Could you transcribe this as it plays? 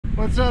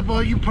What's up,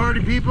 all you party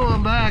people?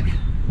 I'm back.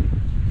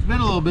 It's been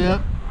a little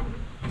bit.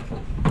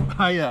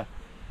 I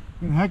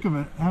been having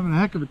a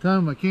heck of a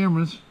time with my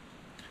cameras.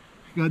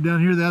 Got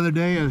down here the other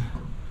day. I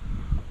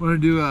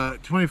wanted to do a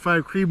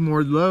 25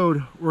 Creedmoor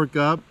load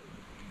workup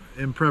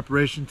in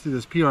preparation to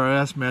this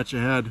PRS match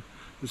I had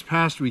this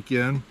past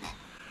weekend.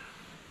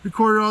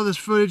 Recorded all this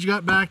footage,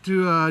 got back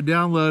to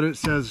download it. It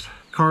says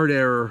card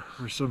error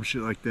or some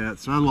shit like that,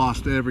 so I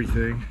lost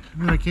everything.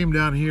 And then I came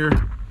down here,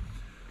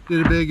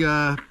 did a big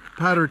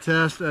powder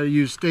test. I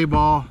used stay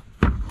ball,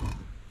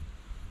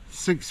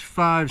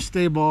 6.5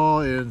 stay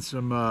ball and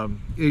some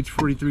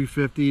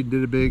H4350, and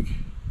did a big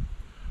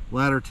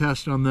ladder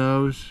test on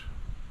those.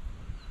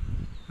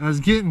 I was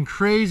getting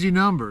crazy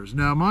numbers.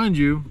 Now mind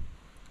you,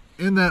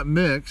 in that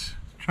mix,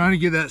 trying to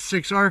get that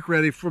 6 arc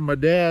ready for my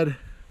dad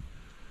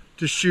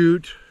to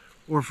shoot,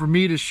 or for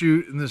me to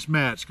shoot in this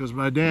match, because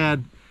my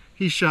dad,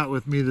 he shot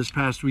with me this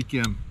past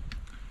weekend.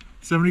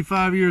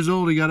 75 years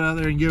old, he got out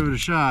there and gave it a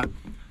shot.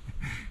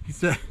 He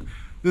said,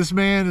 this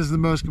man is the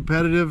most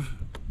competitive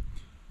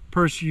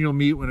person you'll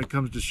meet when it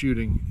comes to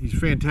shooting. He's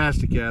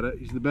fantastic at it.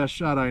 He's the best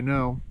shot I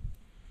know.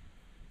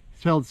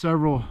 He's held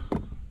several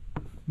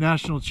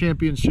national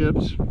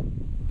championships.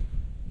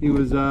 He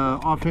was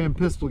offhand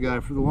pistol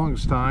guy for the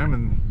longest time,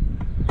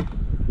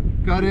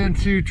 and got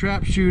into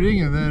trap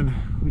shooting, and then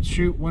would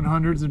shoot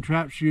 100s in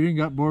trap shooting,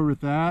 got bored with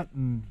that,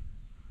 and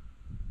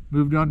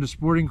moved on to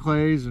sporting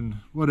clays and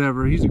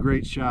whatever. He's a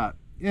great shot.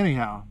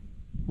 Anyhow,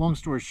 long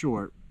story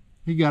short,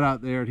 he got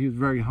out there and he was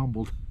very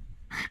humbled.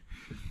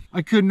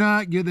 I could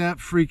not get that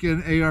freaking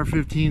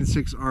AR-15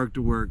 6 arc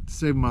to work to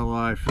save my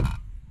life.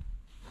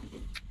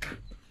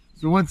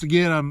 So once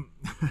again, I've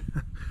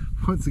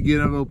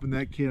opened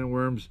that can of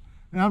worms,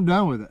 and I'm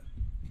done with it.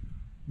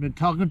 I've been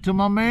talking to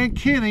my man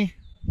Kenny.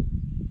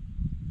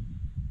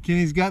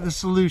 Kenny's got the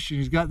solution.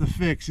 He's got the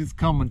fix. It's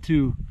coming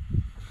too,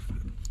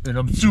 and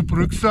I'm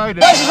super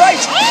excited. That's right.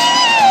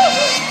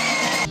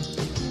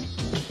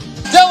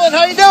 Dylan,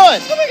 how you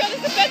doing? Oh my God,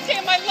 it's the best day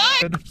of my life.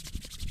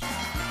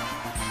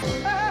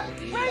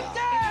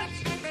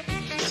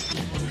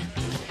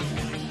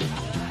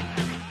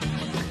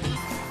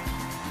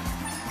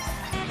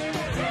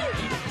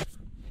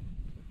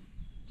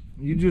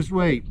 You just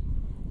wait.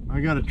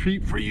 I got a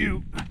treat for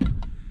you.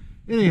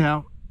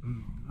 Anyhow,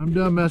 I'm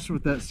done messing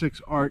with that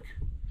 6 arc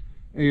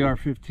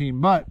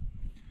AR-15, but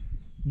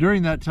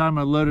during that time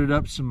I loaded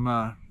up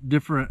some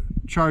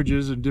different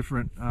charges and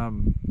different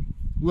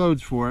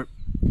loads for it.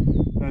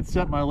 I'd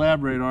set my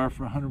lab radar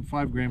for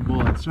 105 grain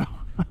bullets, so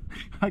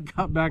I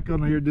got back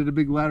on here, did a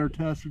big ladder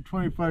test with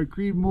 25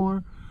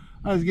 Creedmoor.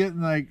 I was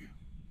getting like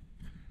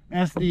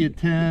SD of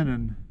 10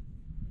 and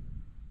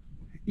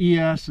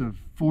ES of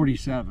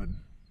 47,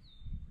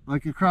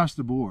 like across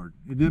the board.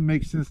 It didn't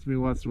make sense to me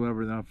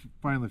whatsoever. Then I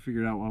finally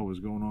figured out what was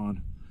going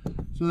on.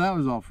 So that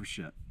was all for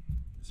shit.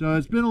 So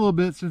it's been a little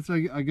bit since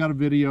I got a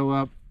video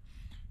up,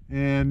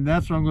 and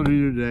that's what I'm going to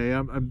do today.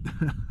 I'm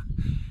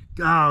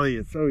golly,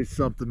 it's always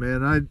something,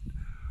 man. I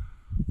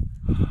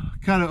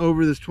kind of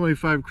over this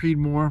 25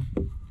 Creedmoor.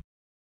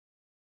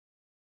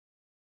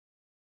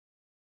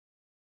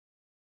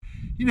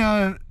 You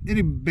know,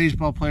 any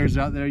baseball players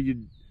out there,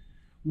 you'd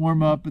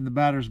warm up in the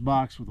batter's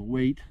box with a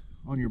weight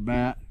on your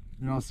bat,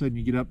 and all of a sudden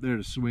you get up there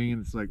to swing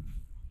and it's like,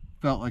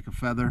 felt like a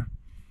feather.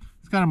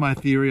 It's kind of my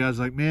theory. I was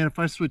like, man, if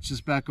I switch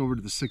this back over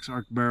to the 6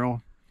 arc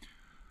barrel,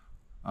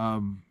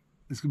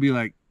 it's gonna be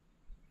like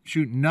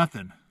shooting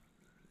nothing.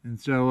 And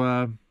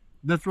so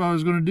that's what I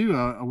was gonna do.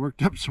 I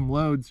worked up some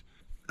loads,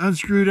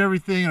 unscrewed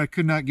everything, and I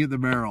could not get the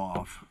barrel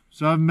off.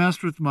 So I've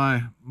messed with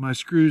my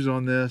screws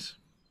on this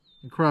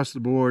across the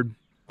board.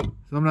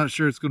 So I'm not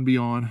sure it's going to be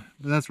on,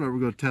 but that's what we're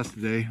going to test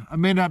today. I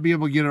may not be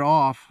able to get it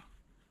off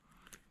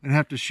and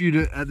have to shoot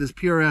it at this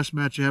PRS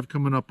match I have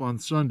coming up on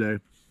Sunday.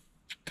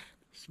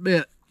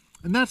 Spit,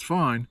 and that's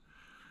fine.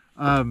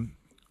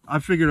 I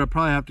figured I'd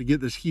probably have to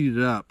get this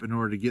heated up in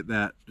order to get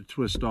that to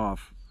twist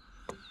off.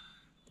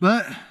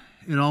 But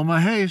in all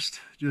my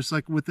haste, just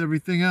like with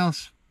everything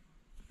else,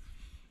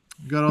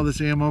 got all this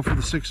ammo for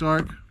the 6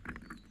 arc.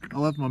 I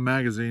left my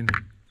magazine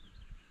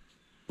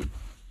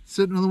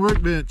sitting on the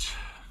workbench,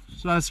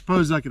 so I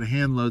suppose I could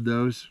hand load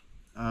those.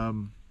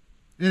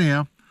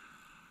 Anyhow,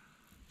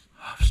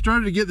 I've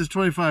started to get this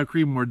 25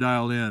 Creedmoor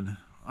dialed in.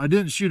 I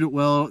didn't shoot it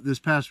well this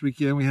past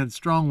weekend. We had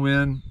strong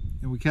wind,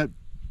 and we kept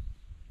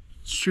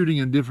shooting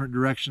in different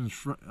directions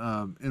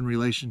in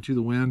relation to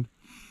the wind.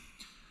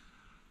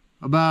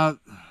 About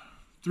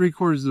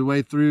 3/4 of the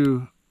way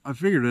through, I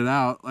figured it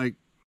out. Like,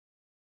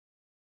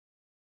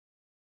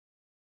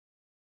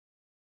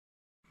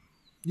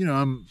 you know,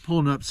 I'm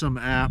pulling up some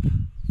app.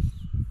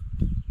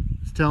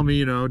 It's telling me,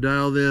 you know,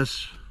 dial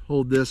this,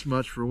 hold this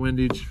much for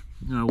windage.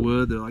 And I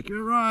would. They're like,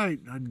 you're right.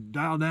 I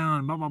dial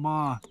down, blah, blah,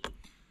 blah.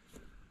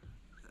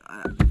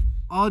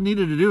 All I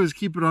needed to do is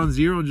keep it on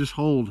 0 and just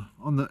hold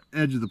on the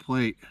edge of the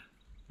plate.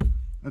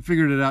 I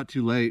figured it out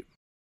too late.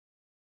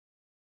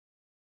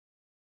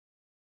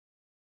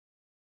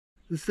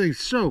 This thing's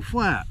so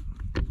flat.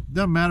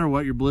 Doesn't matter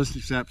what your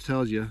ballistics app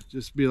tells you.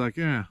 Just be like,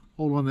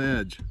 hold on the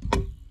edge.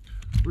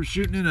 We're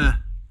shooting in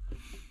a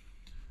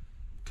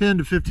 10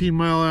 to 15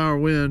 mile an hour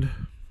wind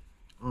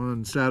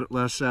on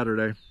last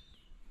Saturday.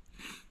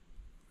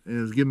 And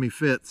it was giving me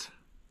fits.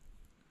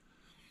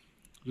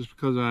 Just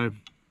because I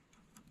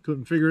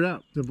couldn't figure it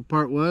out. Simple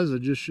part was I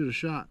just should have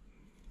shot.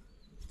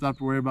 Stopped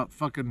worrying about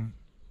fucking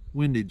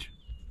windage.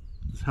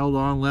 Just held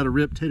on, let it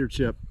rip, tater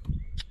chip.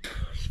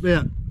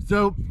 Yeah.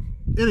 So,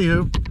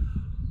 anywho,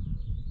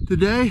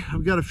 today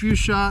I've got a few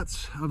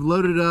shots. I've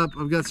loaded up.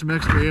 I've got some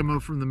extra ammo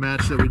from the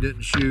match that we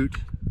didn't shoot.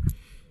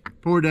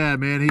 Poor dad,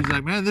 man. He's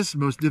like, man, this is the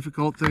most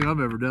difficult thing I've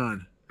ever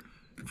done.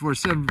 For a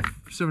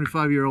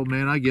 75-year-old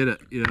man, I get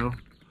it, you know.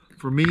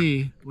 For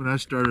me, when I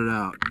started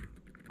out,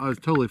 I was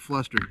totally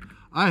flustered.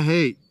 I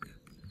hate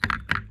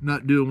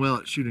not doing well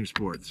at shooting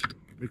sports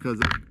because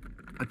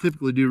I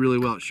typically do really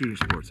well at shooting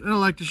sports. And I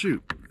like to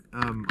shoot.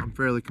 I'm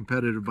fairly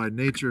competitive by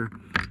nature,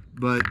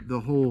 but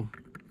the whole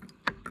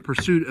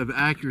pursuit of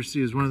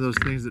accuracy is one of those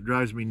things that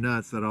drives me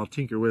nuts that I'll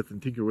tinker with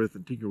and tinker with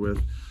and tinker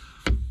with.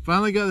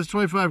 Finally got this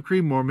 25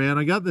 Creedmoor, man.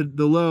 I got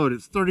the load.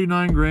 It's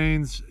 39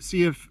 grains,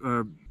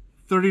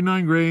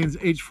 39 grains,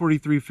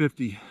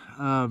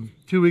 H4350.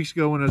 2 weeks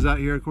ago when I was out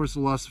here, of course I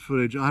lost the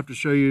footage. I'll have to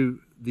show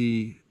you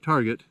the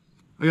target.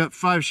 I got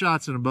 5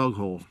 shots in a bug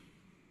hole.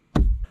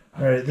 All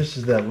right, this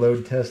is that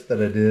load test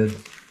that I did.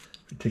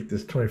 I take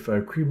this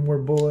 25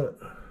 Creedmoor bullet,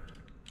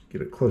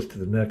 get it close to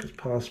the neck as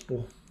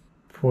possible.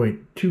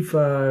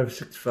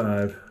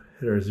 0.2565,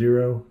 hit our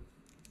 0.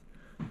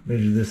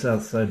 Measure this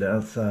outside to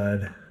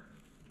outside.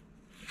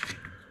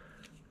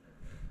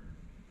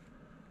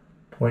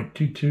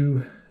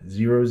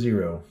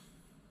 0.2200.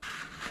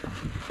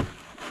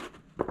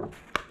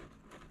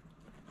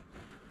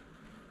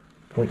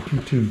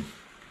 0.22.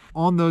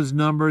 On those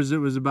numbers, it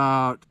was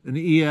about an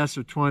ES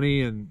of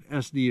 20 and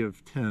SD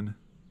of 10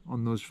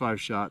 on those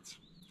 5 shots.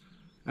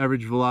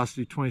 Average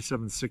velocity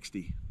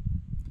 2760.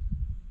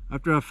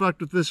 After I fucked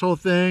with this whole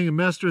thing and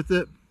messed with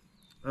it,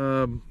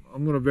 I'm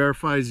going to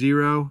verify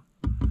 0,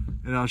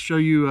 and I'll show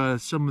you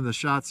some of the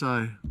shots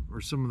or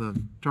some of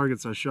the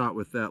targets I shot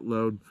with that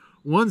load.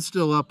 One's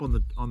still up on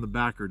the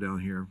backer down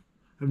here.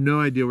 I have no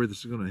idea where this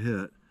is going to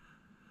hit.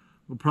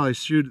 We'll probably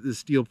shoot at this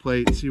steel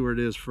plate and see where it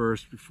is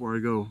first before I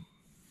go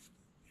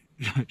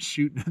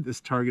shooting at this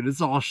target.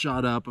 It's all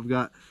shot up. I've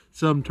got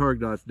some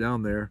target dots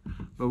down there,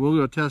 but we'll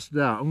go test it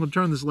out. I'm going to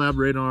turn this lab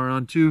radar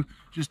on too,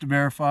 just to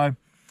verify.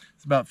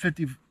 It's about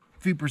 50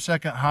 feet per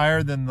second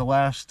higher than the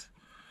last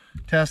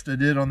test I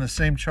did on the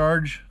same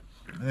charge.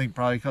 I think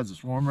probably because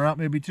it's warmer out,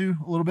 maybe too,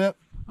 a little bit.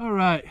 All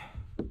right,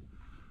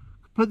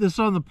 put this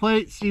on the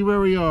plate, see where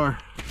we are.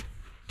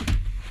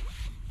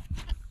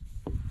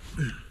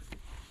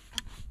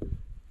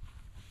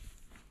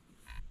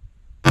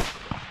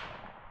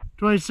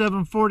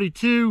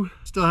 .2742.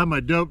 Still have my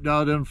dope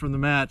dialed in from the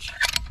match.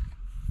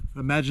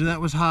 Imagine that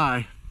was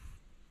high.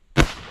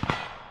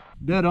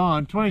 Dead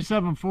on,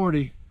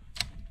 2740.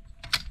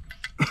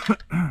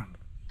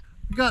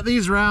 Got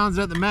these rounds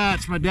at the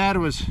match. My dad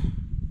was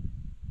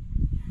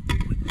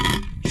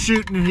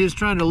shooting and he was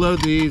trying to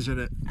load these and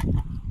it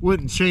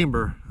wouldn't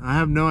chamber. I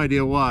have no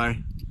idea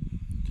why.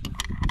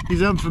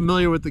 He's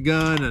unfamiliar with the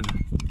gun and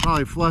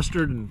probably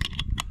flustered and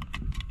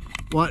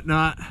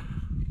whatnot.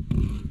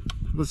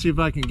 Let's see if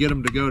I can get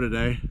him to go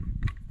today.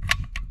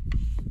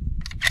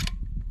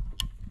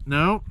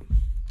 No,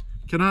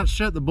 cannot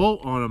shut the bolt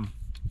on him.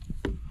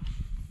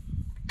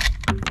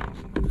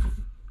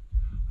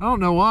 I don't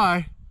know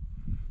why.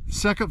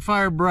 Second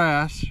fire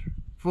brass,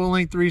 full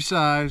length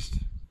 3-sized,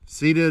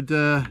 seated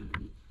the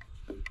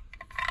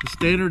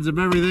standards of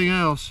everything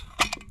else.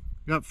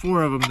 Got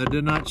 4 of them that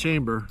did not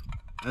chamber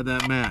at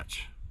that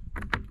match.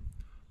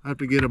 I have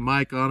to get a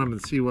mic on them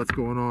and see what's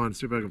going on,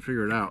 see if I can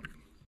figure it out.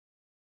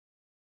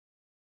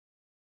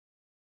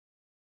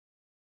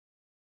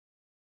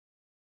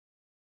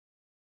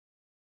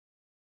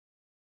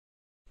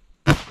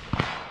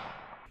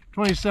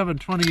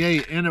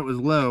 .2728, and it was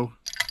low.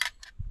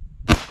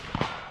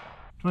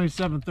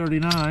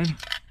 2739.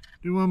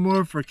 Do one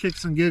more for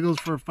kicks and giggles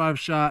for a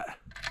 5-shot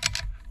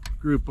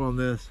group on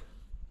this.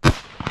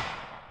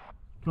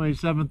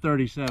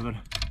 2737.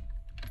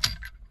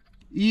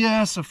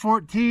 ES of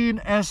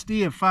 14,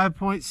 SD of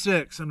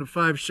 5.6 on a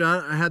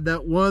 5-shot. I had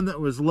that one that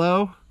was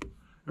low.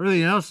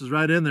 Everything else is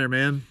right in there,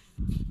 man.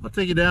 I'll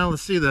take you down.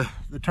 Let's see the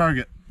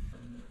target.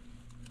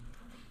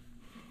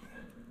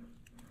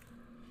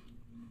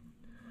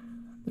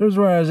 There's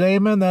where I was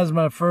aiming. That was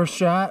my first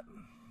shot.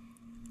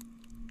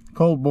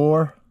 Cold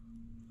bore.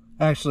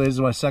 Actually, this is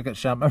my second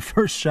shot. My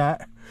first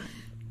shot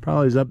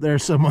probably is up there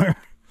somewhere.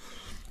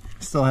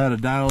 Still had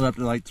it dialed up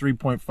to like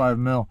 3.5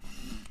 mil.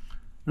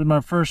 There's my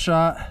first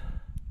shot.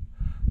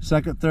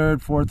 Second,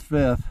 third, fourth,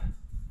 fifth.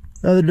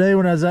 The other day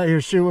when I was out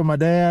here shooting with my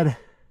dad,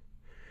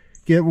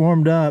 get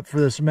warmed up for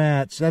this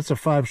match. That's a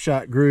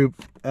 5-shot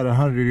group at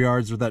 100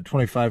 yards with that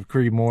 25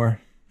 Creedmoor.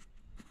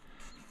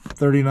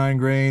 39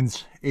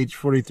 grains,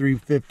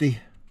 H4350.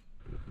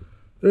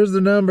 There's the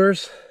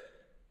numbers.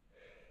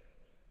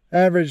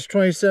 Average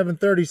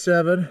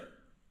 2737.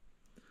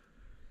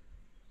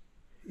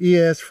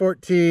 ES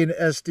 14,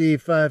 SD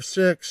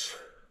 56.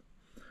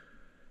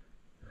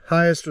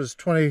 Highest was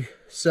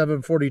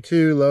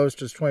 27.42, lowest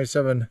was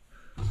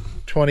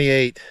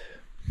 27.28.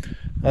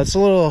 That's a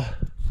little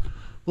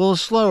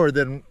slower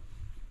than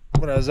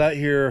when I was out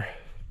here a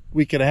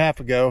week and a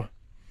half ago.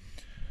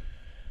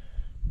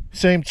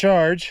 Same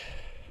charge,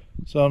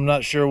 so I'm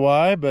not sure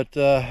why, but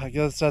I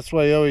guess that's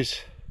why you always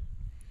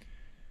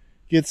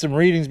get some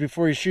readings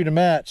before you shoot a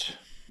match.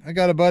 I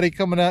got a buddy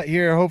coming out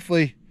here.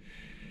 Hopefully,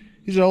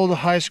 he's an old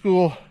high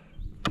school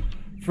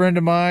friend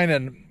of mine,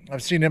 and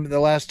I've seen him at the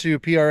last 2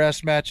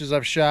 PRS matches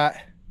I've shot.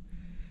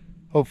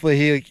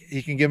 Hopefully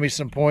he can give me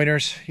some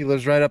pointers. He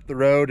lives right up the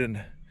road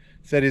and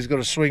said he's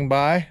going to swing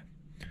by,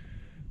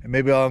 and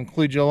maybe I'll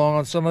include you along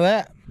on some of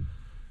that.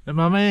 And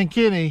my man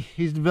Kenny,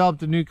 he's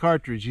developed a new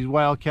cartridge. He's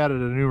wildcatted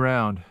a new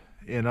round,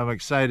 and I'm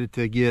excited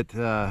to get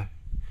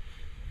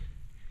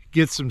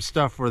some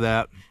stuff for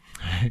that.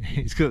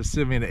 He's going to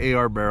send me an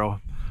AR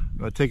barrel. I'm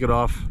going to take it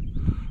off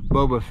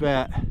Boba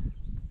Fett,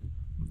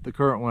 the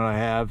current one I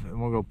have, and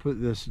we're going to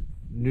put this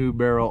new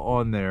barrel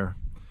on there.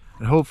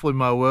 And hopefully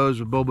my woes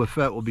with Boba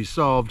Fett will be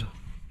solved.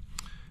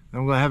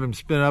 I'm going to have him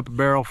spin up a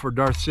barrel for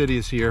Darth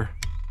Sidious here.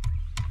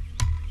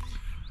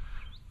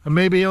 I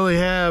maybe only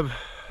have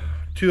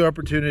 2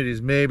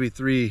 opportunities, maybe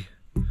 3,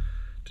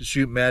 to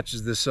shoot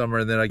matches this summer,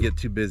 and then I get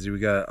too busy. We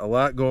got a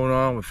lot going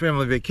on with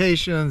family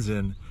vacations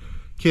and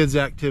kids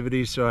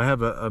activities, so I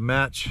have a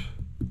match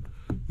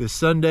this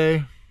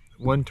Sunday,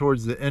 one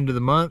towards the end of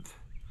the month,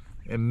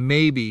 and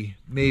maybe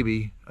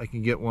I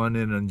can get one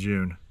in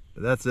June.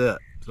 But that's it.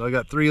 So I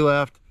got 3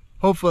 left.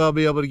 Hopefully I'll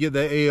be able to get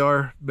the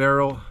AR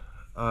barrel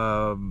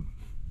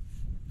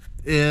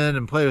in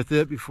and play with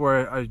it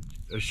before I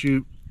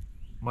shoot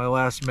my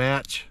last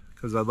match,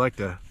 because I'd like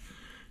to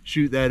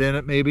shoot that in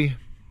it maybe.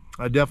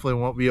 I definitely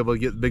won't be able to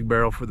get the big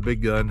barrel for the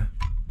big gun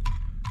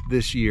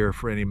this year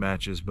for any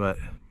matches, but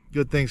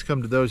good things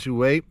come to those who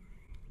wait.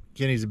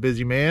 Kenny's a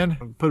busy man.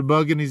 I'll put a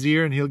bug in his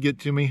ear and he'll get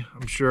to me,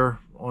 I'm sure,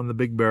 on the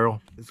big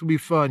barrel. It's gonna be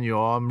fun,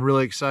 y'all. I'm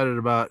really excited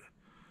about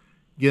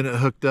getting it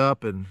hooked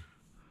up and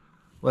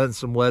letting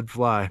some lead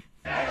fly.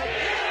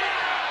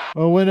 I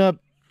went up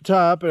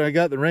top and I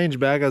got the range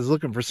back. I was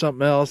looking for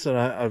something else, and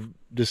I've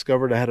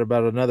discovered I had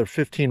about another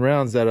 15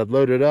 rounds that I've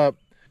loaded up.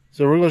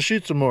 So we're gonna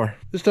shoot some more.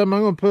 This time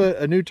I'm gonna put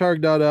a new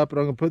target dot up, and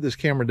I'm gonna put this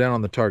camera down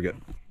on the target.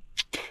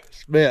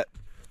 Spit.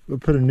 We'll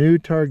put a new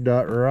target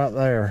dot right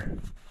there.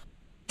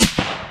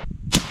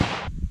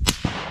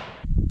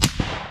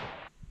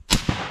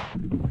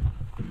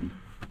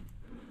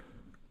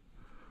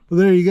 Well,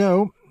 there you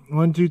go.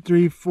 1, 2,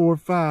 3, 4,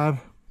 5.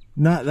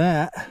 Not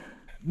that.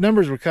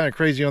 Numbers were kind of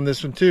crazy on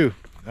this one too.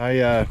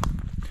 I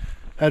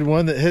had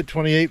one that hit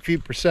 28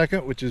 feet per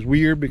second, which is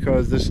weird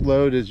because this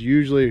load is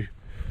usually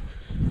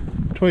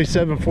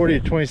 2740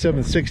 to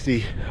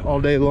 2760 all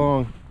day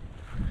long.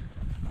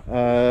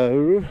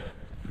 Only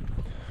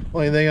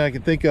thing I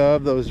can think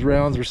of, those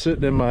rounds were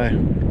sitting in my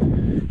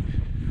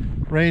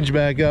range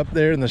bag up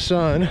there in the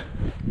sun.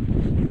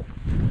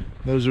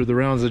 Those are the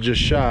rounds I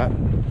just shot.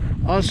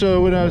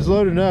 Also, when I was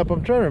loading up,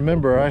 I'm trying to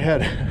remember, I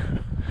had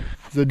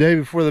the day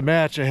before the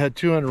match, I had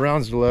 200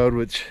 rounds to load,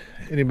 which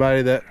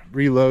anybody that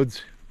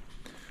reloads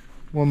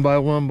one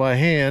by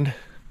hand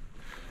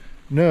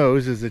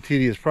knows is a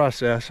tedious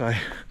process. I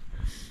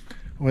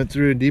went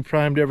through and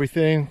deprimed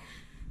everything,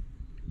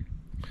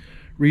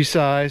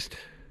 resized,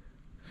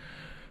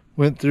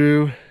 went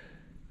through,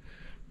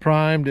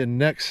 primed, and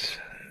neck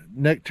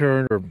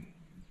turned, or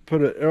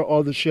put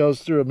all the shells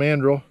through a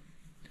mandrel,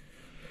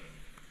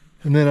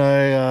 and then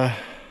I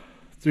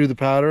threw the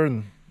powder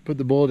and put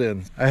the bullet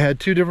in. I had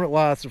 2 different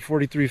lots of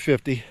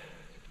 4350,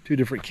 2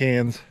 different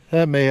cans.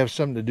 That may have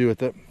something to do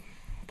with it.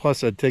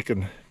 Plus I'd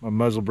taken my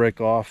muzzle brake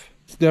off.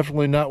 It's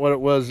definitely not what it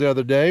was the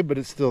other day, but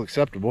it's still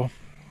acceptable.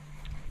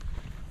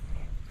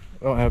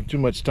 I don't have too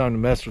much time to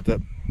mess with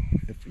it.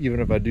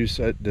 Even if I do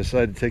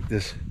decide to take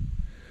this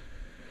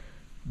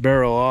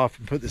barrel off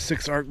and put the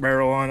 6 arc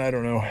barrel on, I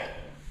don't know.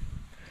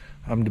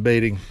 I'm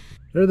debating.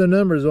 There are the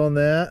numbers on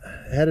that.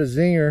 I had a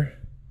zinger.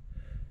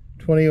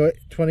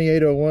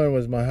 2801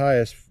 was my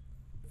highest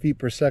feet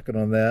per second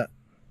on that.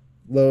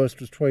 Lowest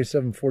was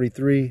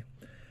 2743.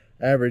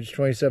 Average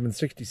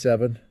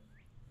 2767.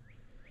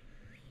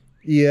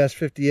 ES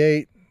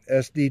 58.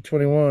 SD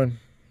 21.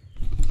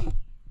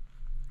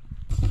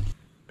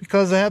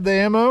 Because I have the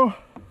ammo,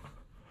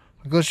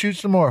 I'll go shoot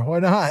some more. Why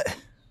not?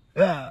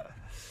 Yeah.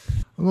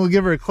 I'm gonna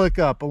give her a click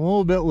up. I'm a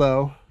little bit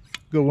low.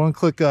 Go 1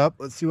 click up.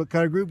 Let's see what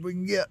kind of group we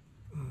can get.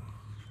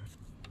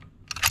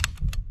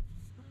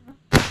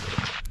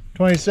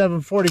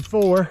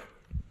 2744.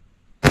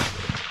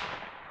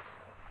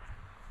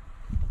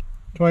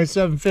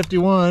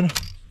 2751.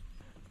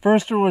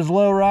 First one was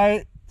low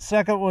right.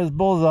 Second was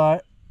bullseye.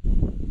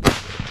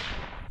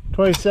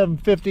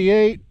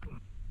 2758.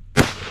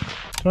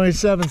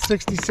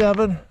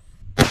 2767.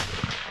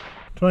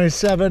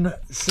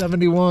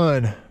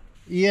 2771.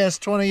 ES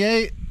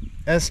 28.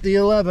 SD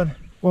 11.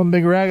 One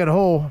big ragged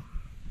hole.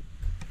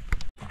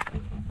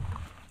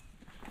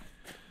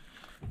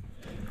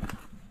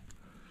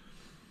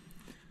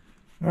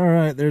 All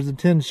right, there's a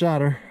 10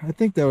 shotter. I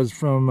think that was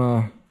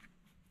from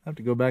I have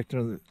to go back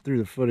through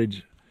the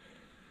footage.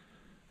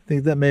 I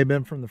think that may have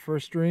been from the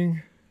first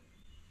string.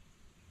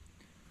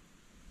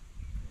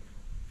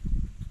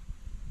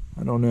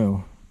 I don't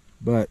know,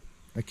 but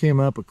I came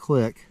up a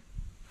click.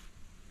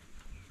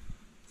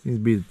 Seems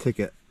to be the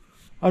ticket.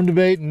 I'm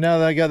debating now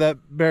that I got that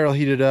barrel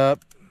heated up,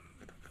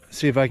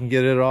 see if I can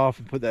get it off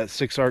and put that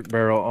 6-arc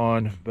barrel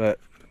on. But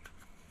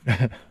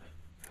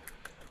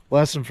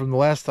lesson from the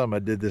last time I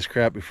did this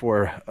crap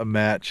before a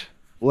match.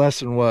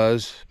 Lesson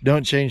was,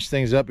 don't change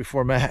things up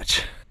before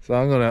match. So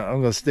I'm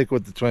gonna stick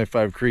with the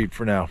 25 Creed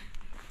for now.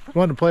 I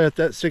wanted to play with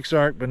that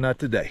 6-arc, but not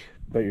today.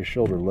 Bet your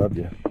shoulder loved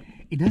you.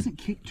 It doesn't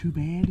kick too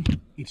bad.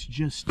 It's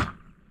just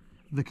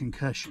the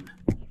concussion.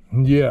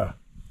 Yeah.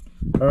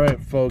 All right,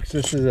 folks.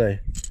 This is a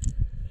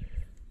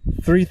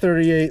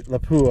 338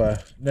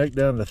 Lapua, neck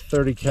down to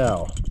 30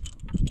 cal.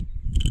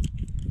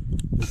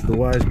 This is the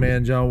wise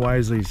man John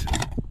Wisely's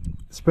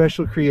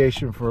special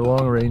creation for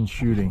long-range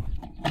shooting.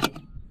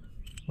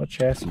 What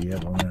chassis do you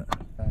have on that?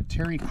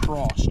 Terry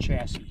Cross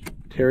chassis.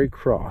 Terry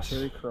Cross.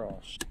 Terry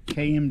Cross.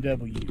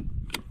 KMW.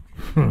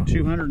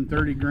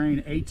 230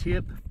 grain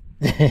A-tip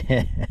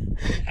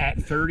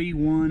at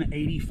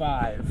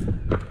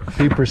 3185.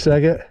 Feet per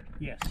second?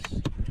 Yes.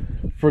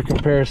 For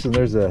comparison,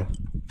 there's a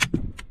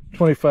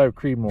 25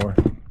 Creedmoor.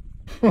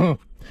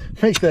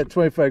 Makes that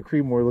 25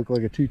 Creedmoor look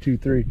like a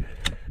 223.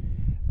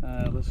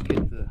 Let's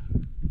get the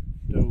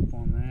dope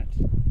on that.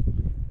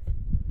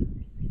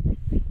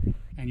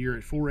 And you're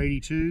at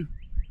 482?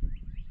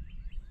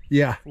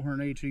 Yeah.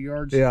 482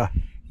 yards? Yeah.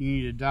 You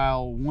need to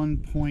dial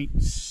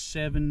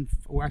 1.7,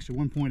 or actually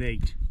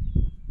 1.8.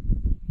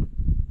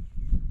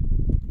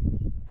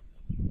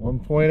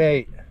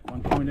 1.8.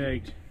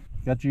 1.8.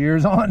 Got your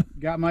ears on?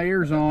 Got my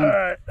ears on. All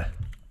right.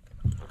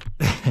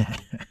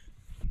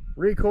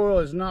 Recoil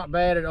is not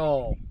bad at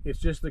all. It's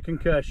just the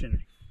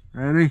concussion.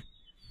 Ready?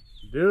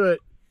 Do it.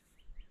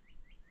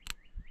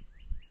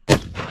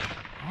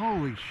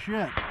 Holy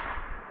shit.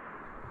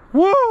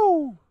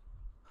 Woo!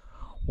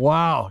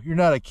 Wow, you're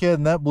not a kid,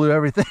 and that blew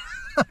everything.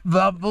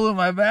 About blew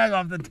my bag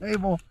off the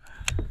table.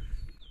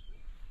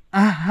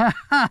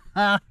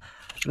 That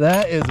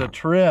is a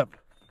trip.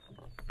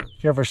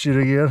 Care if I shoot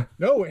again?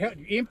 No,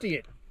 empty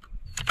it.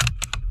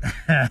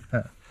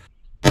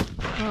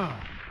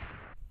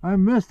 I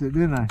missed it,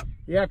 didn't I?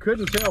 Yeah, I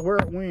couldn't tell where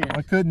it went.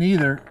 I couldn't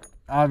either.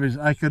 Obviously,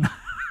 I could.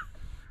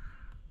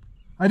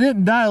 I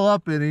didn't dial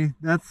up any.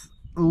 That's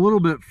a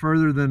little bit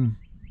further than.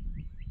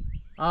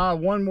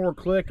 One more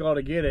click ought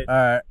to get it. All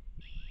right.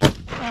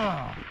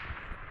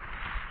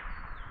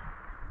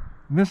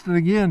 Missed it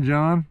again,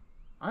 John.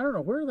 I don't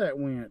know where that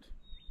went.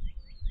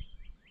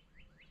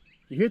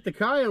 You hit the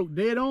coyote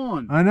dead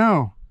on. I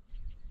know.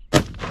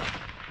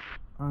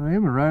 I'm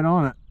aiming right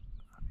on it.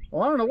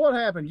 Well, I don't know what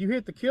happened. You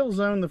hit the kill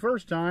zone the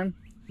first time.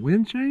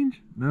 Wind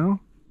change? No.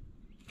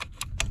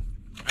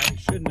 It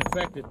shouldn't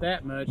affect it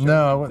that much.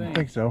 No, I wouldn't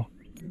think so.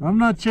 I'm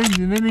not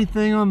changing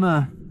anything on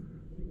the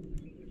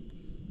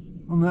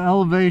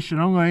elevation.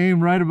 I'm going to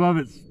aim right above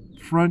its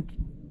front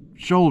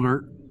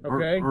shoulder.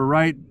 Okay. Or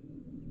right.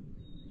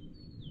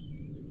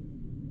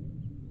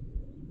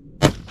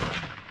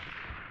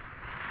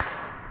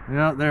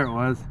 Yeah, there it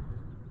was.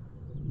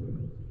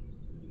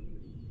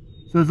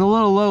 So it's a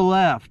little low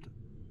left.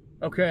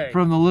 Okay.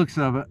 From the looks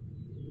of it.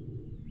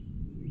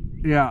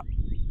 Yeah.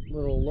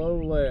 Little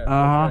low left.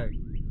 Uh-huh.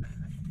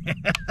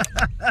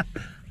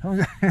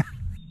 Okay.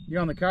 You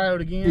on the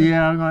coyote again?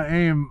 Yeah, I'm going to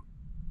aim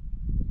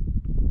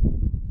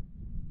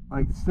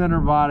like center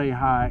body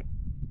high.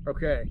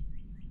 Okay.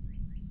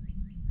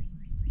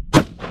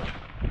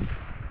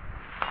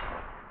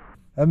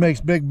 That makes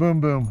big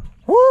boom boom.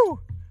 Woo!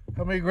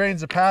 How many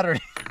grains of powder?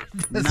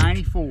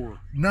 94.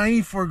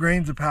 94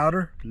 grains of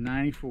powder?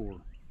 94.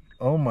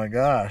 Oh my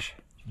gosh.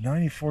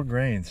 94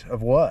 grains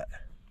of what?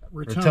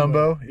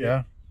 Retumbo.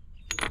 Yeah.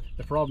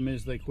 The problem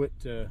is they quit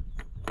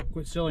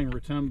selling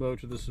Retumbo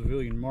to the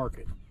civilian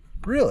market.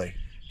 Really?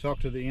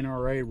 Talked to the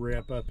NRA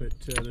rep up at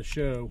the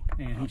show,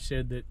 and he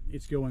said that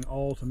it's going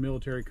all to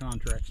military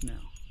contracts now.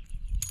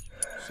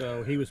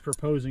 So he was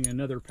proposing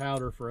another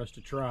powder for us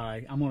to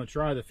try. I'm going to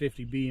try the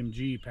 50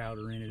 BMG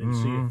powder in it and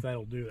see if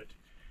that'll do it.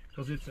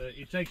 Because it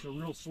takes a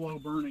real slow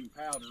burning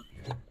powder.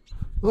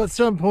 Well, at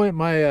some point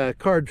my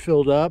card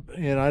filled up,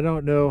 and I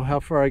don't know how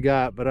far I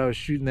got, but I was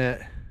shooting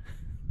that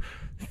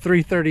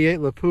 338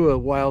 Lapua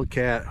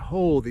wildcat.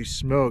 Holy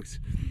smokes.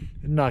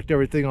 It knocked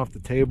everything off the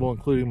table,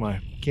 including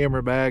my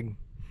camera bag.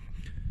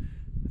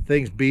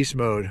 Thing's beast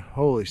mode.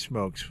 Holy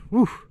smokes.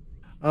 Whew.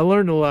 I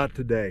learned a lot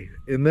today,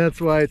 and that's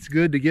why it's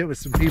good to get with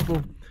some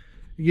people.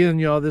 Again,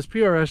 y'all, this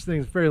PRS thing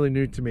is fairly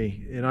new to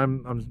me, and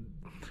I'm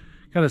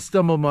kind of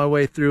stumbling my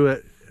way through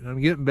it, and I'm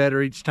getting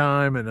better each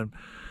time, and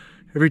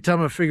every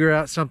time I figure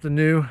out something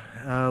new,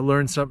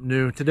 learn something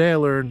new. Today I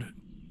learned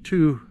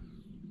 2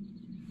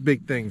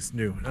 big things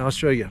new, and I'll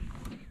show you.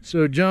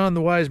 So John,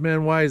 the wise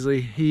man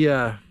Wisely,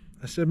 I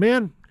said,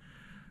 man,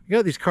 I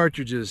got these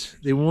cartridges,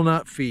 they will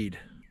not feed.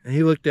 And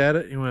he looked at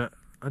it and he went,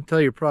 I'll tell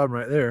you your problem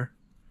right there.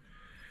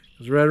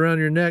 It's right around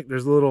your neck,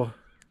 there's a little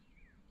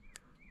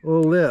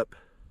lip.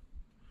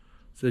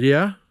 I said,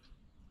 yeah?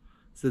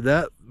 So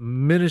that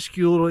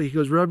minuscule little, he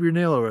goes, rub your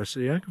nail over. I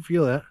said, yeah, I can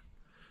feel that.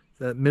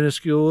 That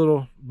minuscule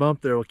little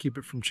bump there will keep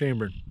it from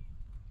chambering.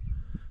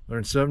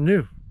 Learned something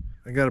new.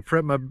 I got to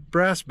prep my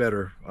brass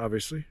better,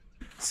 obviously.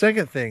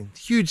 Second thing,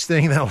 huge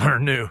thing that I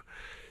learned new.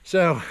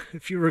 So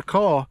if you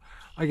recall,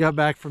 I got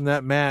back from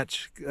that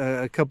match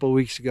a couple of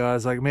weeks ago. I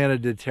was like, man, I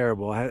did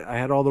terrible. I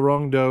had all the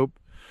wrong dope.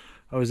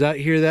 I was out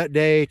here that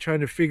day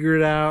trying to figure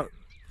it out.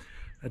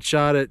 I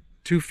shot at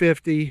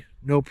 250,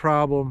 no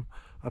problem.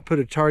 I put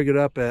a target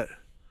up at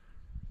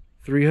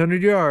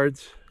 300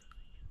 yards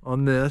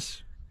on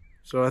this.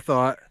 So I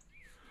thought,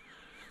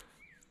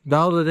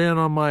 dialed it in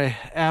on my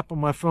app on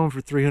my phone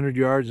for 300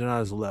 yards and I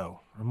was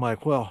low. I'm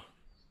like, well,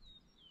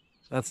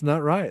 that's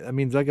not right. That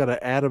means I got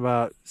to add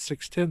about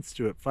 6/10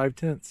 to it,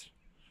 5/10,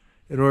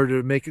 in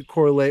order to make it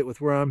correlate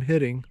with where I'm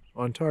hitting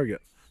on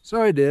target.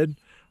 So I did.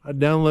 I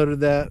downloaded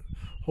that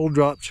whole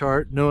drop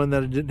chart, knowing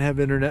that I didn't have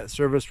internet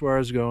service where I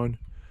was going.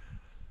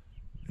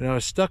 And I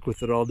was stuck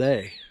with it all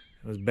day.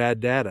 It was bad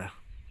data,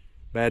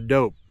 bad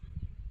dope.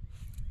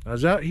 I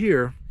was out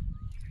here.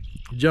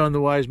 John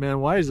the wise man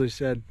wisely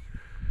said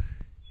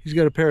he's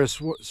got a pair of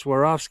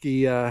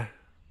Swarovski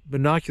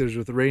binoculars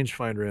with a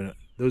rangefinder in it.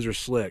 Those are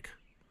slick,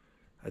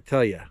 I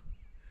tell you.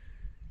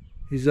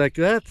 He's like,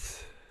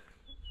 that's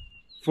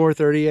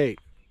 438.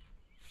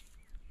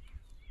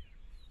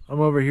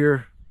 I'm over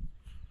here.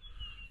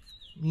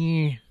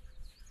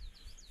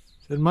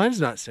 Said,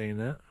 mine's not saying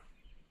that.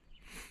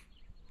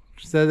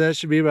 Said that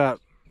should be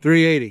about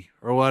 380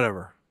 or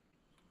whatever.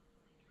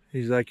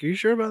 He's like, are you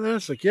sure about that?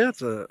 It's like, yeah,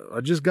 I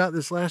just got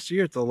this last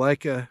year. It's a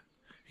Leica.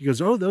 He goes,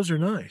 oh, those are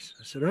nice.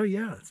 I said, oh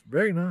yeah, it's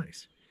very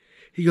nice.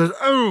 He goes,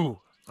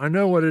 oh, I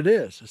know what it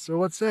is. I said,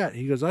 what's that?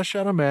 He goes, I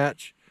shot a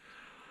match.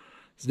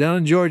 It's down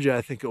in Georgia,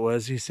 I think it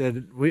was. He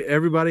said,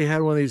 everybody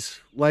had one of these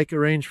Leica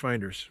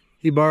rangefinders.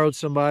 He borrowed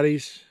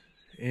somebody's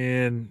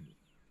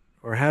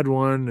or had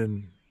one,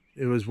 and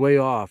it was way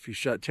off. He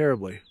shot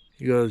terribly.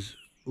 He goes,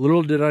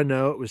 little did I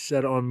know it was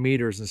set on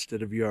meters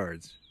instead of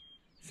yards.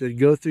 He said,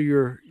 go through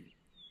your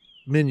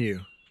menu,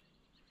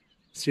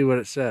 see what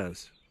it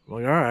says. I'm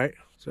like, all right.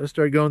 So I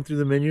started going through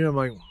the menu. I'm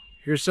like,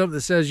 here's something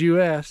that says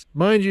US.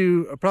 Mind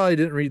you, I probably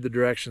didn't read the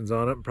directions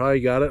on it.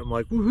 Probably got it. I'm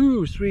like,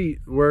 woohoo,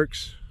 sweet,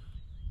 works.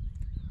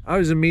 I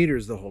was in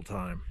meters the whole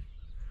time.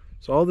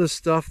 So all this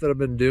stuff that I've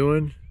been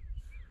doing,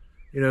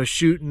 you know,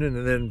 shooting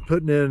and then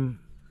putting in,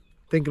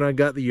 thinking I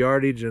got the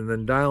yardage and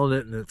then dialing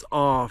it and it's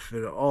off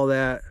and all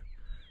that.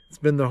 It's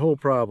been the whole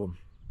problem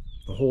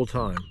the whole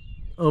time.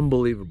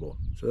 Unbelievable.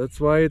 So that's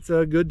why it's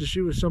good to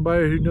shoot with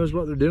somebody who knows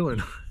what they're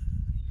doing.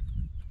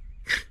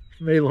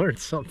 You may learn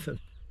something.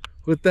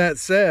 With that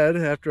said,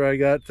 after I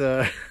got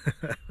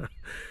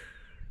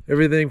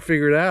everything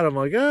figured out, I'm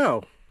like,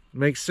 oh,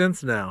 makes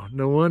sense now.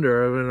 No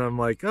wonder. I mean, I'm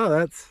like, oh,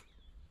 that's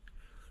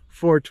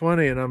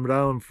 420, and I'm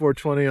dialing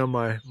 420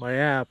 on my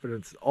app, and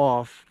it's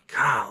off.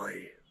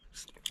 Golly,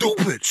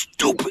 stupid.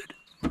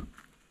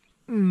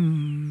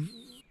 Now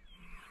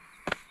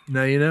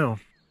you know.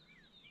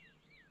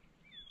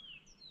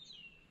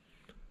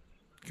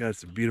 God,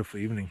 it's a beautiful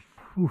evening.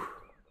 Whew.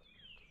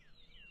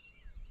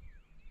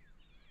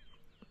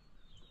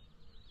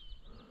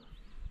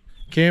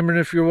 Cameron,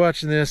 if you're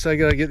watching this, I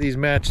gotta get these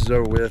matches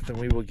over with, and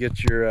we will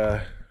get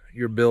your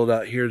build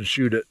out here and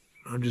shoot it.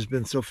 I've just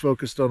been so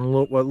focused on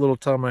what little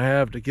time I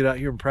have to get out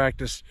here and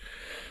practice.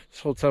 This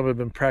whole time I've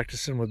been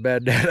practicing with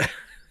bad data,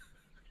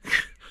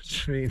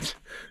 which means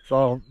it's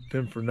all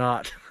been for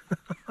naught.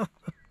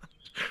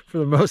 For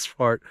the most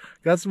part.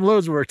 Got some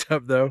loads worked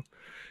up though.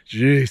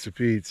 Jeez,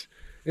 Pete's.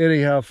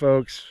 Anyhow,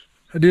 folks,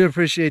 I do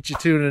appreciate you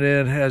tuning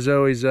in. As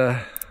always,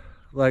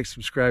 like,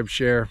 subscribe,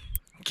 share.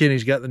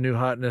 Kenny's got the new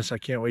hotness. I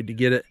can't wait to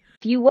get it.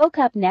 If you woke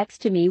up next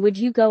to me, would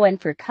you go in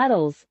for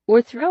cuddles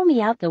or throw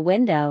me out the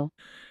window?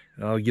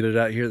 I'll get it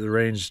out here at the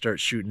range and start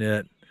shooting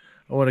it.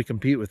 I want to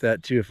compete with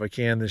that too if I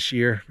can this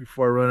year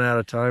before I run out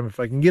of time. If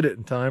I can get it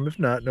in time. If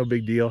not, no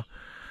big deal.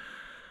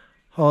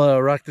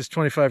 I'll rock this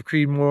 25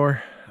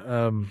 Creedmoor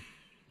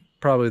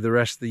probably the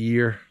rest of the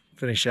year.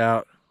 Finish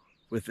out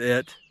with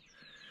it.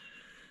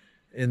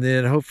 And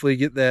then hopefully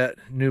get that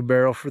new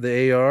barrel for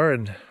the AR,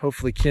 and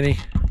hopefully Kenny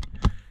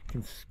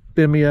can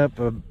spin me up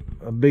a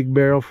big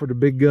barrel for the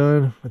big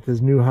gun with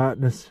his new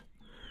hotness,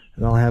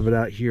 and I'll have it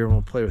out here and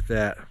we'll play with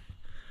that.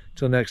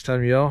 Till next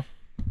time, y'all,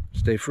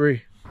 stay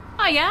free.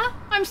 Hiya,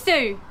 I'm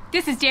Sue.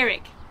 This is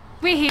Derek.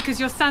 We're here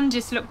because your son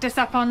just looked us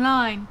up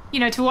online,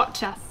 you know, to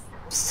watch us.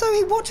 So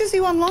he watches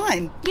you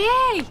online?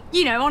 Yeah,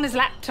 you know, on his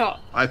laptop.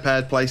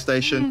 iPad,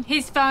 PlayStation,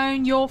 His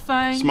phone, your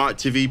phone. smart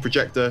TV,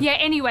 projector. Yeah,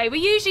 anyway, we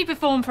usually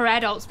perform for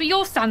adults, but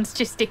your son's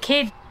just a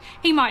kid.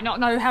 He might not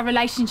know how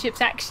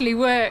relationships actually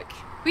work.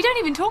 We don't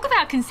even talk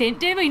about consent,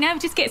 do we? No, we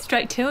just get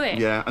straight to it.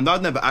 Yeah, and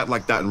I'd never act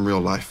like that in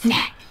real life.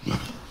 Nah.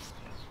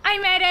 Hey,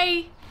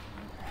 Maddie.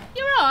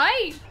 You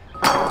right?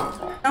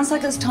 Sounds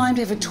like it's time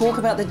to have a talk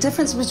about the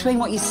difference between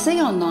what you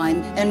see online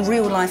and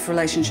real life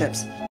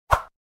relationships.